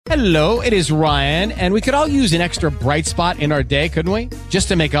Hello, it is Ryan, and we could all use an extra bright spot in our day, couldn't we? Just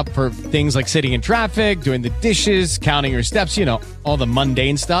to make up for things like sitting in traffic, doing the dishes, counting your steps, all the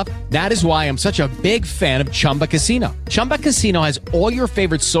mundane stuff. That is why I'm such a big fan of Chumba Casino. Chumba Casino has all your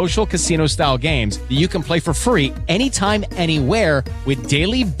favorite social casino-style games that you can play for free anytime, anywhere with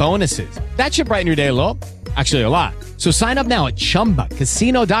daily bonuses. That should brighten your day a little. Actually, a lot. So sign up now at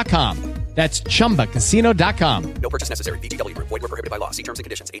ChumbaCasino.com. That's ChumbaCasino.com. No purchase necessary. VGW Group. Void where prohibited by law. See terms and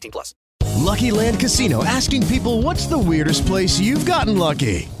conditions. 18+. Lucky Land Casino, asking people, what's the weirdest place you've gotten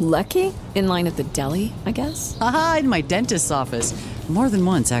lucky? Lucky? In line at the deli, I guess? Aha, in my dentist's office. More than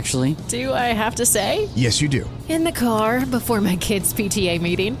once, actually. Do I have to say? Yes, you do. In the car before my kids' PTA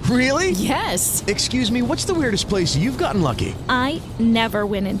meeting. Really? Yes. Excuse me, what's the weirdest place you've gotten lucky? I never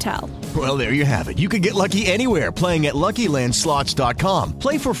win and tell. Well, there you have it. You can get lucky anywhere, playing at LuckyLandSlots.com.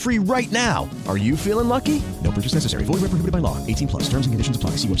 Play for free right now. Are you feeling lucky? No purchase necessary. Void where prohibited by law. 18+. Terms and conditions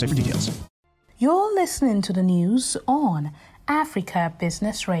apply. See website for details. You're listening to the news on Africa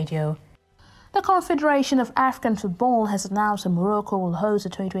Business Radio. The Confederation of African Football has announced that Morocco will host the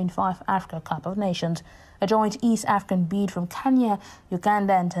 2025 Africa Cup of Nations. A joint East African bid from Kenya,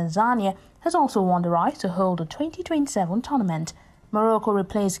 Uganda and Tanzania has also won the right to hold the 2027 tournament. Morocco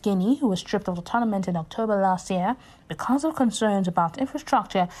replaced Guinea, who was stripped of the tournament in October last year because of concerns about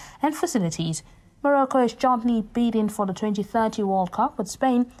infrastructure and facilities. Morocco is jointly bidding for the 2030 World Cup with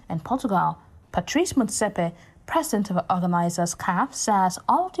Spain and Portugal. Patrice Motsepe, president of organisers CAF, says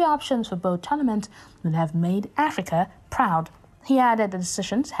all of the options for both tournaments would have made Africa proud. He added the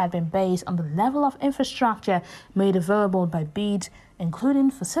decisions had been based on the level of infrastructure made available by bids,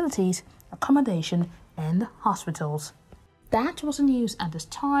 including facilities, accommodation and hospitals. That was the news at this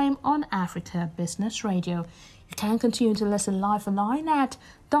time on Africa Business Radio. You can continue to listen live online at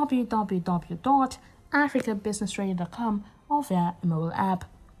www.africabusinessradio.com or via a mobile app.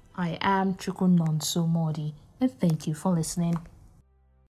 I am Chukunonso Modi, and thank you for listening.